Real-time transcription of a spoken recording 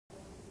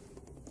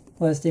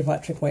Hello, Steve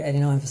White, Triple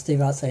 89 for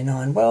Steve Arts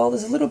 89. Well,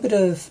 there's a little bit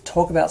of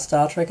talk about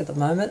Star Trek at the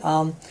moment.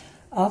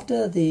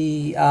 After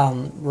the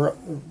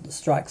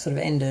strike sort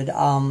of ended,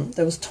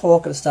 there was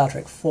talk of Star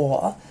Trek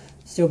 4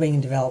 still being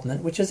in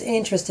development, which is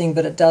interesting,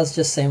 but it does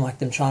just seem like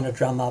them trying to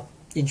drum up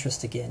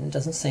interest again. It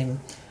doesn't seem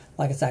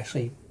like it's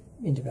actually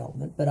in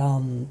development, but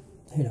who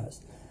knows.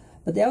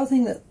 But the other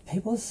thing that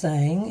people are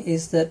saying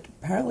is that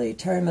apparently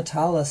Terry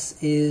Matalas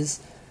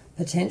is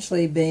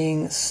potentially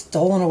being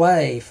stolen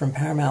away from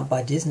Paramount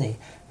by Disney.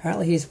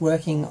 Apparently he's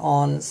working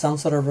on some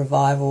sort of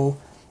revival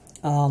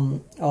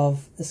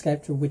of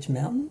Escape to Witch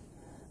Mountain,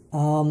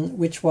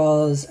 which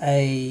was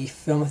a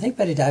film. I think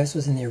Bette Davis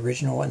was in the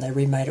original and they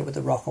remade it with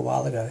The Rock a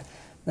while ago.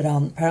 But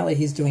apparently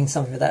he's doing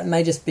something with that. It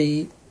may just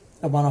be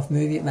a one-off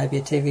movie, it may be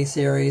a TV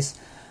series.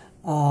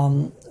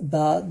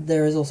 But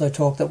there is also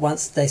talk that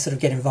once they sort of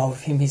get involved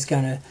with him, he's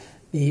going to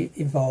be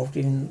involved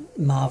in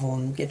Marvel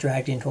and get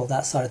dragged into all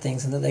that side of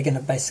things, and that they're going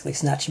to basically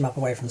snatch him up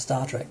away from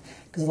Star Trek.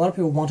 Because a lot of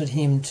people wanted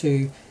him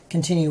to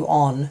continue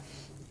on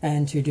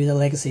and to do the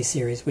Legacy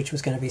series, which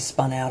was going to be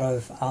spun out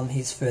of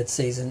his third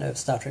season of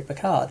Star Trek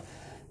Picard.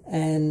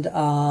 And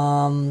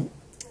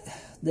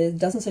there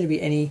doesn't seem to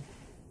be any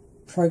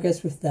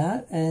progress with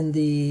that, and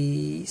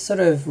the sort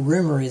of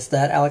rumour is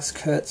that Alex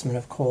Kurtzman,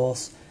 of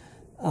course,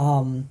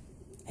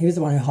 he was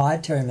the one who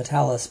hired Terry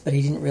Matalas, but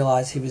he didn't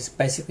realise he was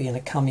basically going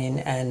to come in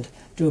and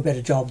do a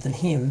better job than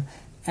him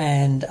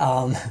and,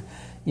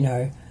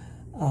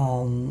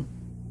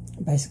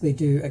 basically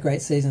do a great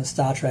season of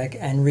Star Trek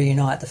and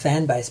reunite the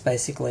fan base,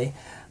 basically,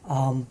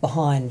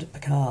 behind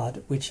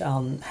Picard, which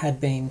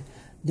had been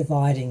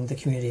dividing the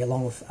community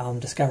along with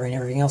Discovery and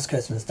everything else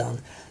Kurtzman's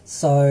done.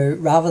 So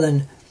rather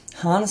than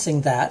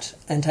harnessing that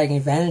and taking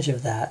advantage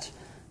of that,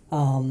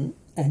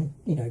 and,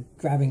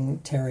 grabbing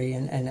Terry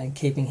and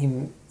keeping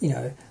him,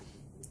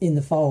 in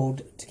the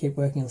fold to keep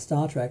working on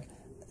Star Trek,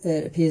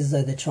 it appears as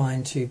though they're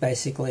trying to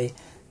basically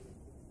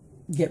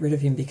get rid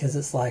of him because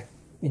it's like,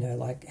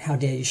 how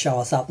dare you show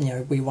us up?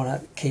 We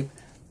want to keep,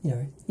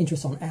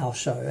 interest on our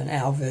show and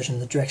our version,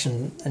 the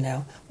direction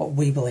and what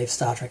we believe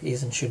Star Trek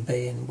is and should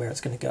be and where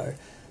it's going to go.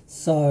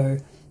 So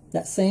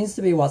that seems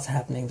to be what's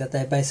happening, that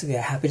they basically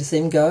are happy to see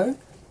him go,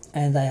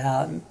 and they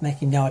are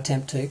making no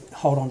attempt to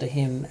hold on to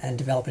him and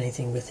develop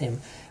anything with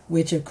him,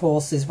 which of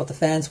course is what the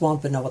fans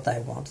want but not what they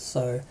want.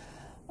 So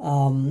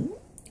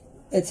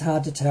it's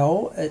hard to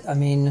tell.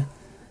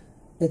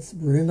 It's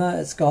rumour,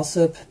 it's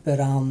gossip, but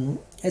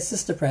it's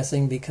just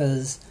depressing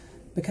because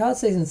Picard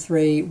Season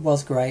 3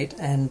 was great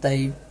and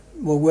they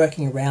were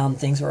working around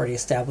things already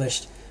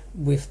established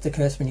with the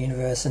Kurtzman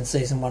universe in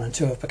Season 1 and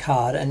 2 of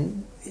Picard,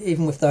 and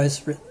even with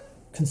those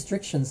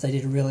constrictions they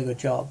did a really good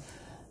job.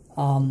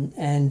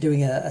 And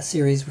doing a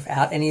series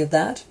without any of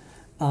that,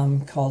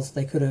 because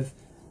they could have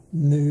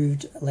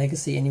moved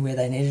Legacy anywhere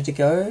they needed to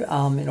go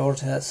in order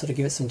to sort of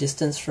give it some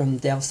distance from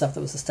the other stuff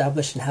that was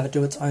established and have it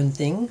do its own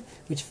thing,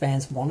 which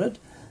fans wanted.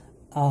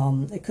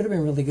 It could have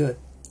been really good,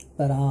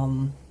 but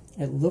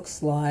it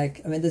looks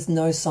like, there's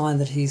no sign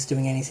that he's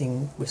doing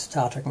anything with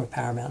Star Trek and with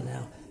Paramount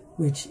now,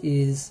 which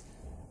is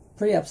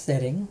pretty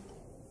upsetting,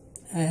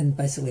 and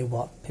basically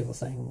what people are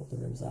saying and what the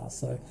rumours are.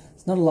 So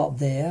it's not a lot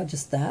there,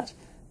 just that.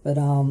 But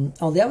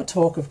the other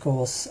talk, of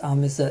course,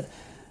 is that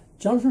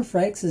Jonathan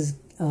Frakes is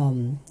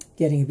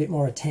getting a bit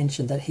more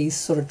attention, that he's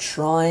sort of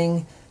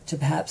trying to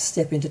perhaps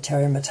step into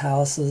Terry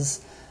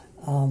Matalas's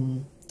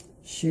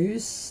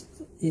shoes.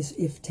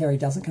 If Terry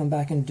doesn't come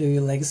back and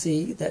do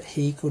Legacy, that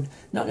he could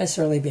not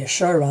necessarily be a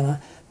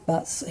showrunner,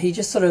 but he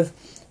just sort of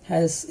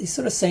he's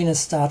sort of seen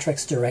as Star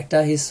Trek's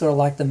director. He's sort of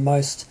like the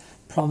most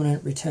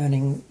prominent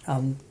returning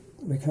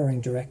recurring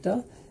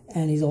director,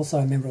 and he's also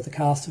a member of the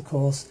cast, of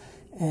course,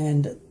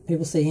 and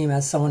people see him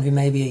as someone who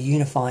may be a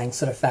unifying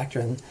sort of factor.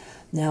 And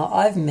now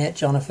I've met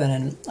Jonathan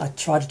and I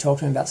tried to talk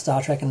to him about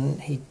Star Trek and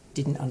he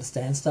didn't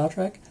understand Star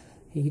Trek.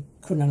 He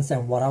couldn't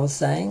understand what I was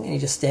saying and he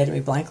just stared at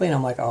me blankly, and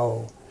I'm like,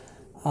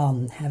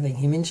 having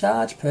him in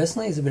charge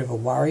personally is a bit of a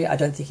worry. I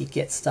don't think he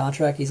gets Star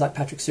Trek. He's like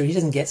Patrick Stewart. He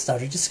doesn't get Star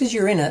Trek. Just because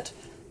you're in it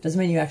doesn't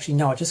mean you actually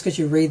know it. Just because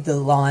you read the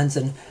lines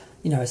and,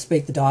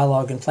 speak the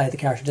dialogue and play the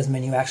character doesn't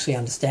mean you actually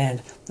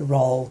understand the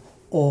role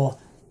or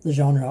the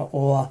genre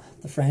or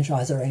the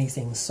franchise or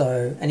anything.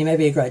 So, and he may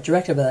be a great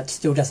director, but that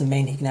still doesn't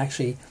mean he can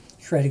actually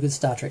create a good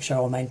Star Trek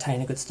show or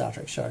maintain a good Star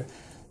Trek show.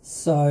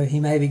 So he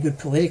may be good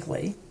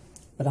politically,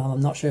 but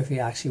I'm not sure if he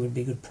actually would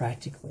be good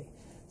practically.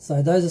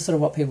 So those are sort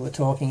of what people are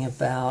talking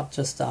about.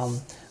 Just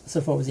sort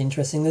of what was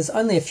interesting. There's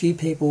only a few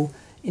people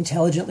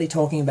intelligently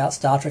talking about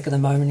Star Trek at the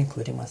moment,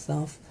 including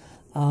myself.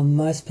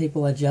 Most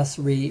people are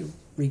just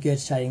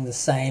regurgitating the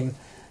same,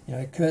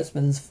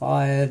 Kurtzman's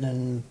fired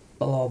and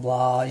blah,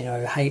 blah,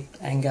 blah, hate,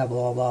 anger,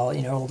 blah, blah,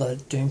 all the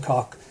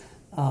Doomcock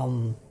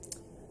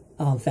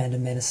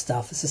Phantom Menace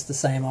stuff. It's just the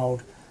same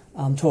old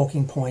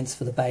talking points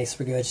for the base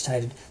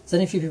regurgitated. There's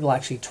only a few people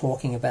actually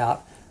talking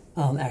about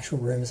actual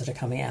rumours that are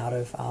coming out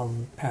of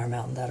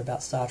Paramount and that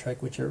about Star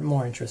Trek, which are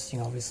more interesting,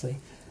 obviously.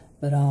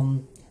 But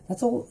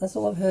that's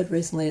all I've heard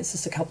recently. It's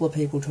just a couple of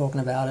people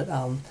talking about it.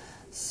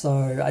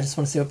 So I just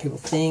want to see what people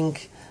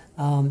think.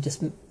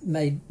 Just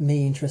made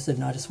me interested,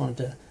 and I just wanted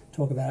to talk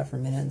talk about it for a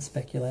minute and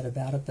speculate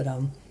about it, but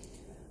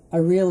I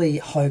really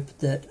hope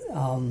that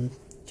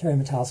Terry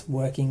Matalas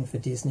working for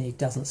Disney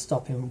doesn't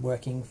stop him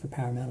working for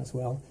Paramount as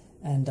well,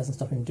 and doesn't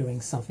stop him doing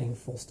something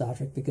for Star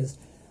Trek, because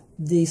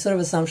the sort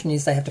of assumption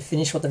is they have to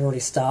finish what they've already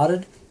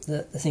started.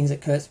 The things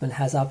that Kurtzman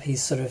has up,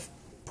 he's sort of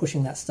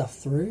pushing that stuff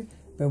through,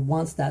 but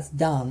once that's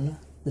done,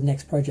 the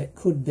next project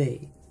could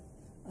be,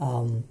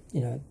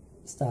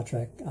 Star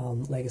Trek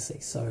Legacy.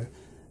 So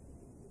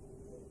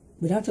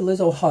we don't have to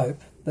lose all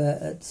hope,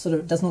 but it sort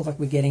of doesn't look like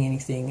we're getting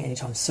anything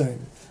anytime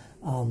soon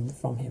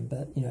from him.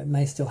 But it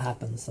may still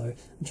happen. So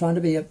I'm trying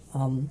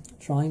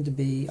to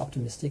be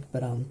optimistic,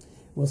 but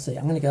we'll see.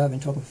 I'm going to go. I've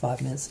been talking for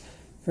 5 minutes.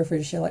 Feel free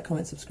to share, like,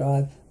 comment,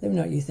 subscribe. Let me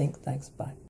know what you think. Thanks. Bye.